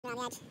around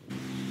the edge.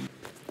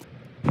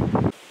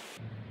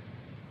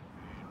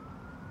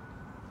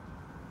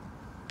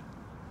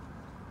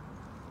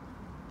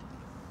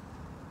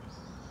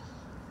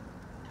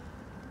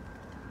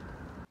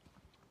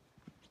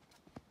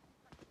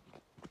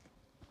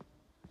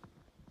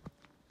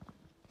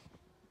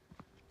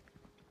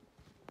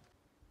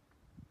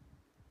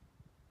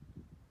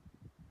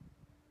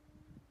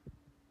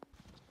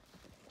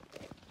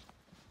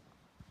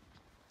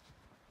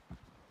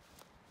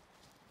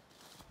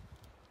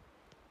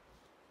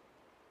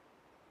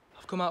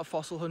 I've come out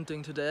fossil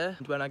hunting today,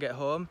 and when I get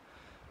home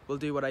we'll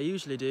do what I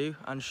usually do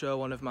and show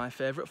one of my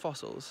favourite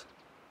fossils.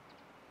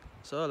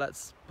 So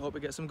let's hope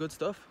we get some good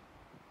stuff.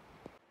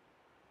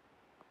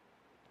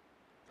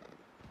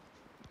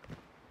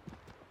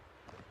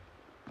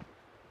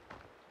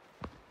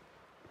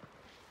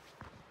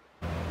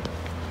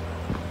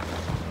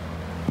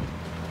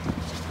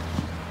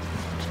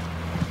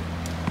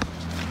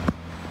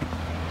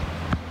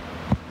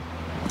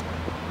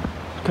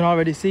 You can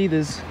already see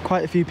there's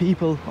quite a few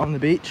people on the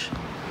beach.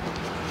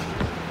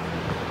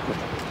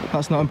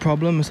 That's not a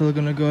problem, we're still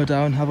going to go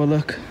down, have a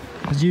look.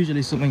 There's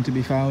usually something to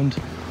be found.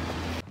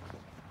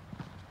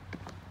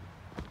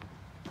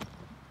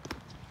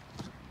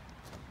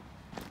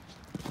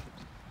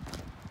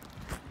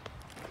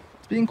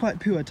 It's been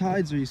quite poor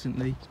tides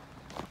recently.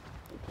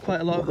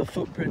 Quite a lot of the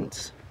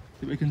footprints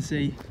that we can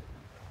see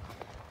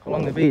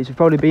along the beach have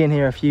probably been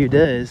here a few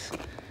days. Oh,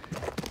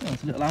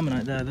 there's a little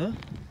ammonite there though.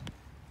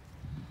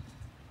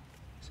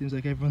 Seems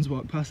like everyone's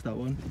walked past that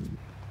one.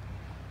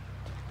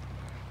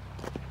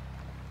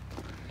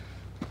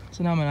 It's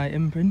an ammonite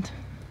imprint.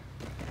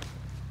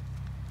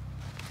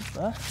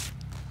 There.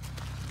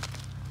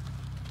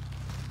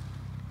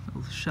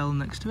 Little shell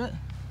next to it.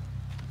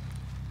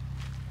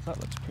 That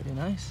looks pretty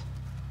nice.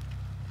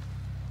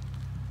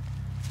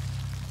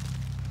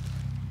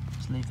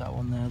 Just leave that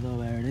one there though,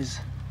 where it is.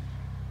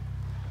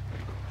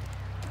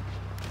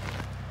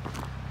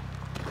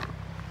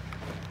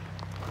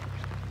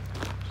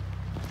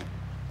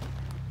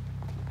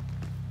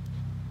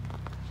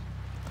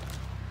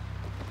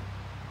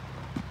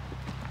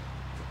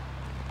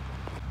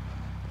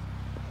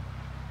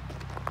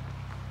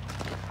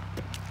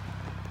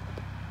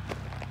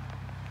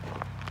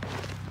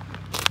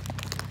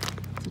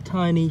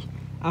 Tiny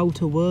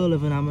outer whorl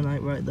of an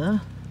ammonite right there.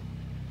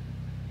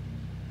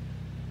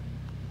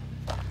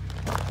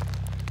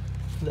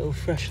 Little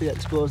freshly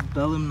exposed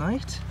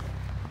belemnite.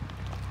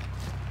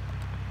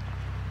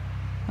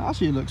 That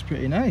actually looks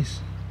pretty nice.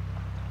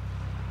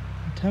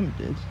 I'm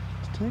tempted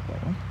to take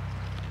that one.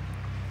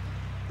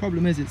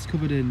 Problem is it's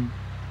covered in,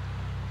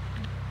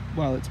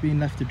 well, it's been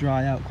left to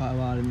dry out quite a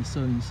while in the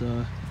sun,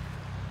 so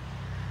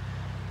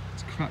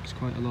it's cracked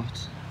quite a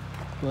lot.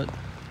 But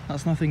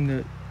that's nothing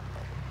that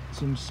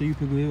some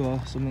super glue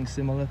or something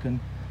similar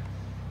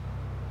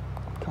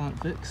can't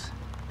fix.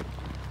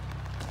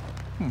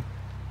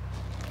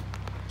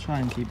 Try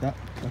and keep that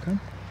if I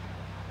can.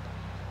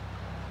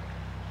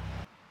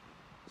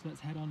 So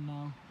let's head on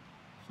now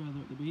further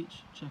up the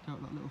beach, check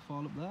out that little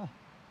fall up there,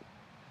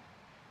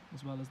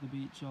 as well as the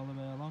beach all the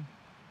way along.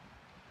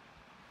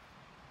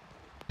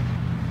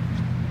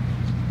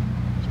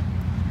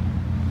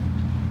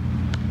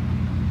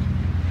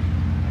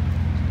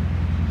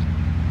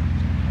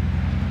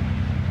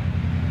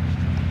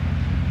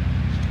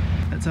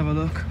 Let's have a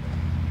look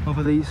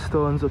over these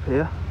stones up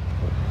here.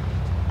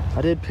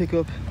 I did pick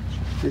up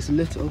this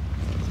little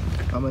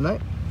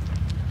ammonite.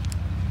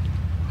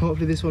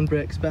 Hopefully this one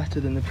breaks better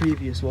than the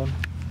previous one.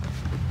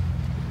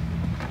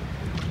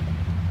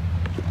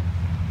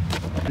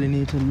 I really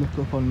need to look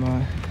up on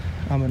my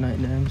ammonite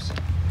names.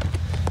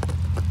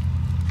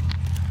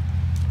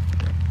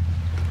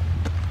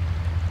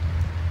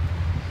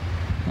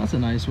 That's a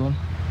nice one.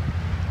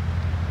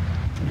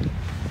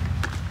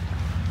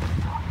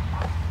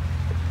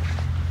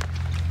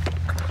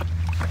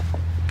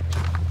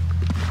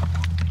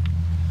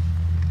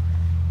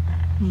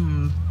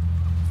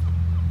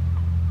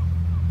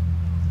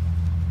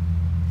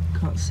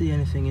 Can't see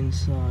anything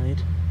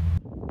inside.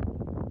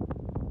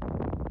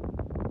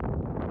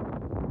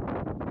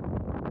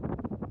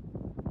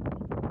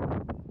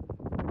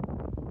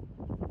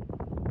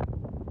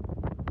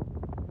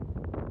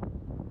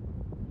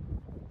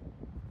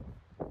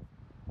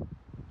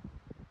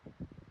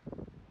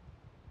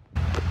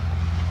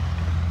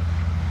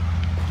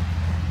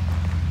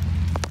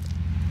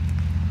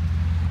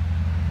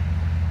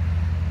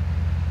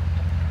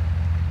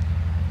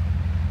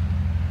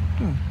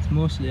 It's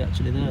mostly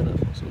actually there, that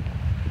fossil.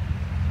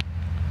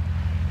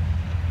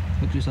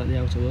 Looks just like the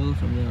outer whorl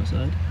from the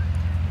outside.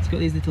 It's got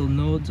these little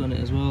nodes on it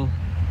as well,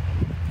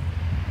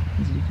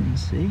 as you can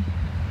see,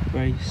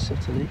 very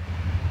subtly.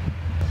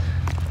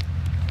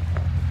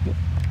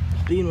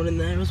 There's been one in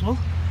there as well.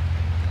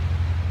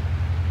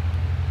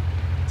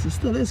 So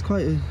still is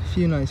quite a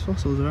few nice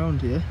fossils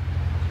around here.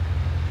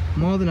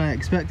 More than I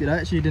expected. I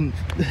actually didn't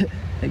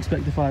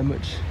expect to find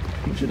much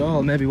at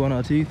all, maybe one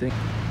or two things.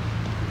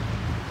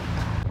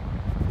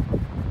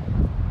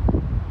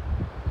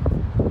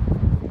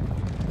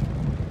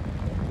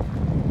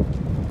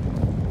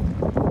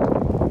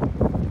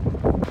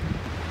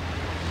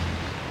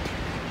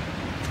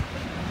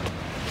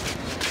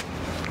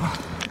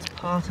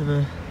 part of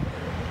a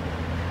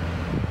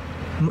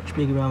much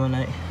bigger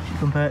ammonite if you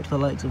compare it to the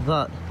likes of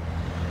that.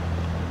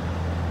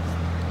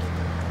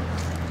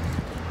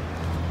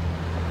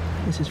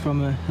 This is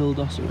from a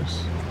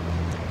Hildoceros,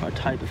 or a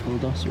type of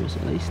Hildoceros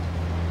at least.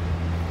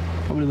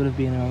 Probably would have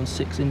been around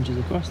 6 inches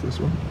across, this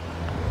one.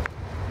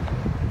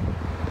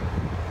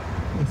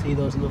 You can see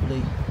those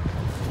lovely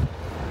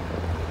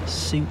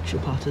suture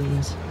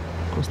patterns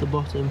across the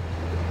bottom.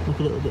 Look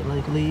a little bit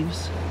like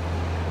leaves.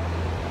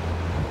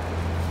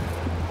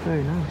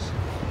 Very nice.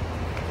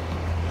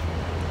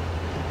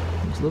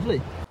 Looks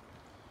lovely.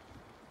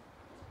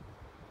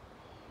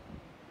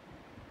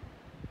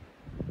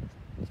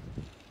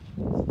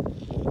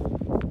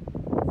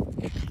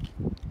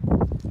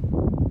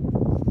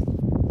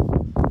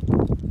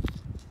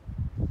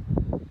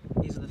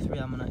 These are the 3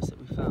 ammonites that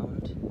we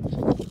found.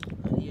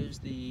 And here's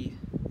the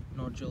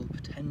nodule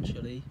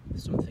potentially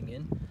with something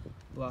in.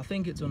 Well, I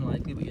think it's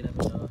unlikely, but you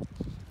never know.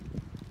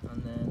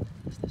 And then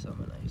there's this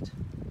ammonite.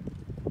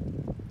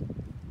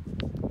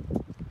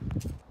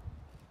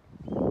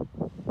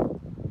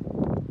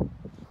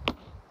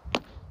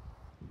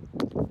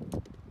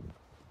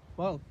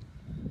 Well,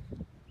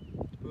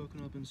 it's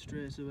broken open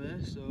straight away,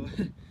 so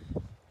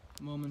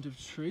moment of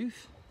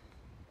truth.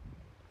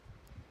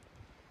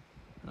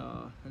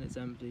 Ah, and it's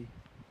empty.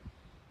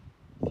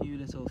 A few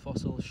little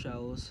fossil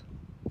shells.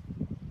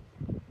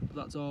 But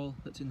that's all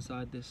that's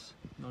inside this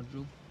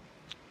nodule.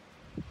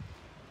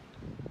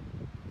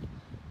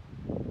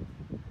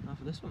 Now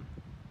for this one.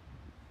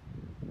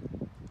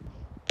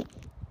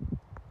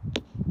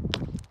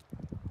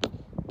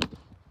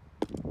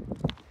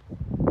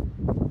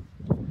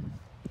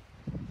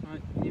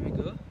 Right, here we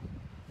go.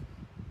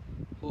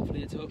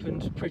 Hopefully it's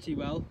opened pretty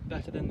well,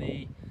 better than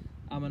the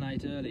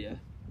ammonite earlier.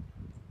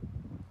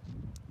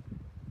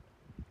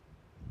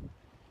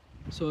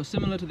 So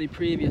similar to the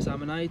previous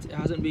ammonite, it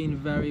hasn't been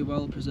very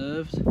well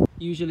preserved.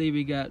 Usually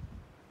we get,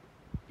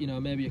 you know,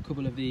 maybe a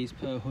couple of these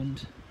per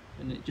hunt,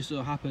 and it just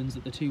so happens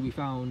that the 2 we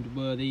found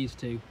were these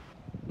 2.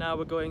 Now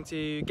we're going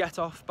to get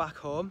off back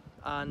home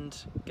and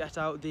get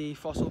out the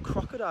fossil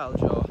crocodile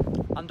jaw.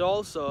 And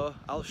also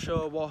I'll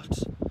show what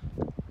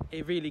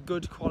a really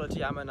good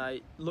quality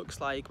ammonite looks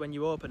like when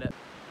you open it.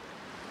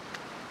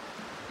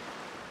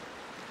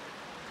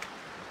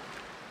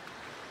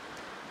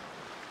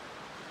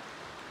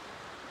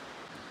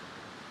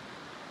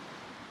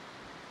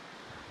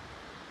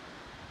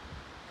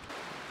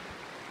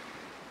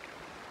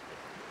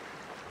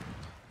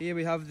 Here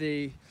we have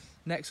the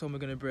next one we're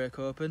going to break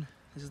open.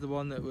 This is the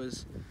one that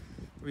was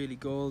really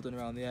golden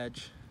around the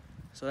edge.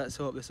 So let's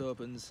hope this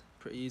opens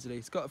pretty easily.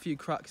 It's got a few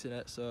cracks in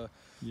it, so...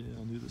 Yeah,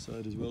 on the other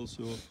side as well,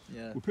 so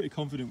yeah. We're pretty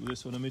confident with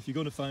this one. I mean, if you're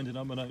going to find an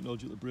ammonite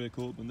nodule to break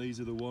open, these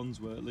are the ones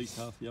where at least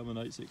half the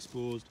ammonite's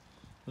exposed.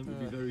 I think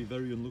we'd be very,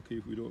 very unlucky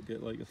if we don't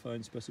get like a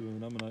fine specimen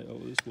of an ammonite out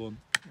of this one.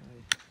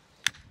 Aye.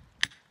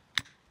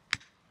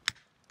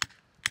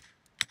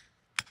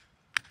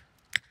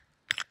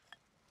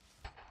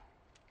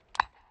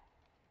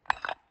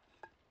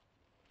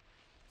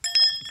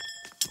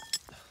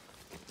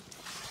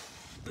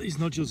 These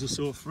nodules are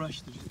so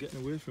fresh, they're just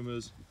getting away from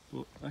us,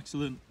 but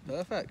excellent.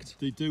 Perfect.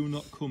 They do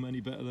not come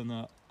any better than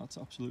that. That's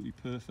absolutely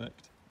perfect.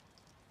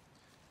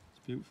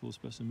 It's a beautiful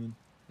specimen.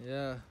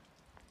 Yeah,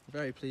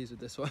 very pleased with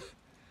this one.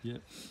 Yeah.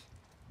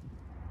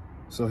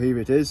 So here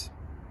it is.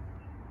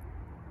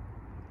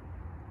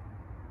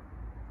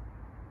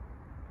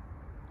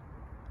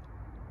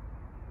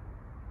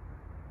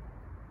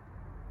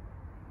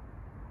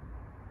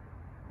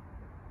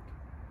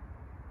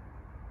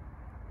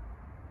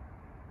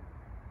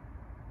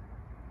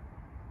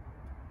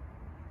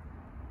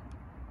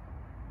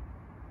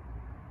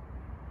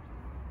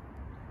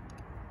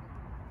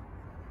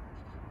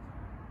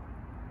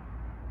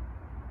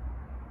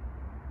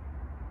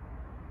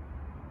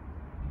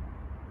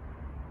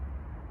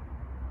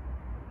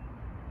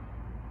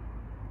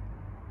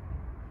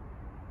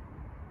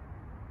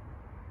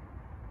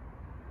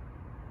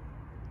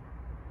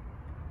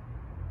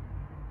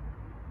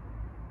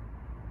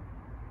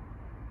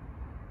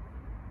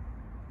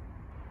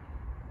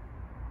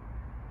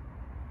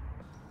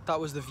 That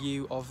was the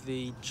view of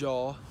the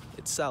jaw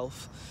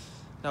itself.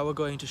 Now we're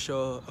going to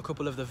show a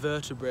couple of the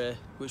vertebrae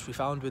which we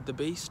found with the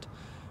beast.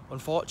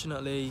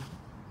 Unfortunately,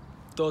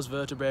 those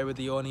vertebrae were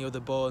the only other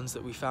bones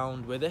that we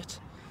found with it.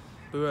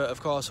 We were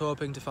of course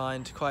hoping to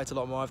find quite a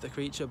lot more of the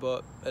creature,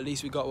 but at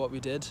least we got what we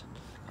did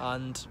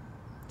and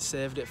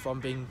saved it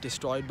from being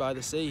destroyed by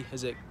the sea,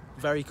 as it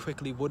very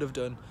quickly would have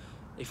done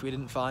if we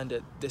didn't find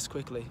it this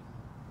quickly.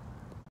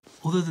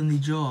 Other than the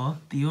jaw,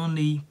 the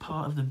only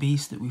part of the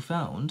beast that we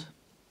found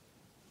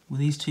were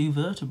these 2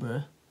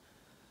 vertebrae.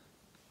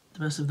 The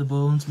rest of the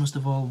bones must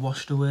have all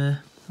washed away,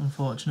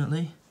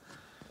 unfortunately.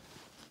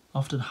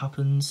 Often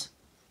happens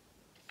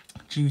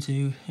due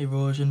to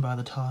erosion by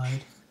the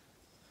tide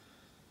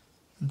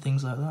and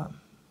things like that.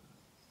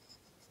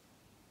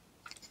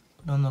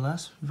 But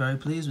nonetheless, very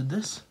pleased with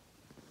this.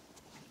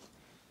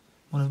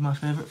 One of my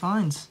favourite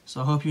finds.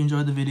 So I hope you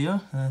enjoyed the video,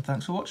 and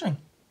thanks for watching.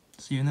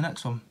 See you in the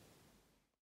next one.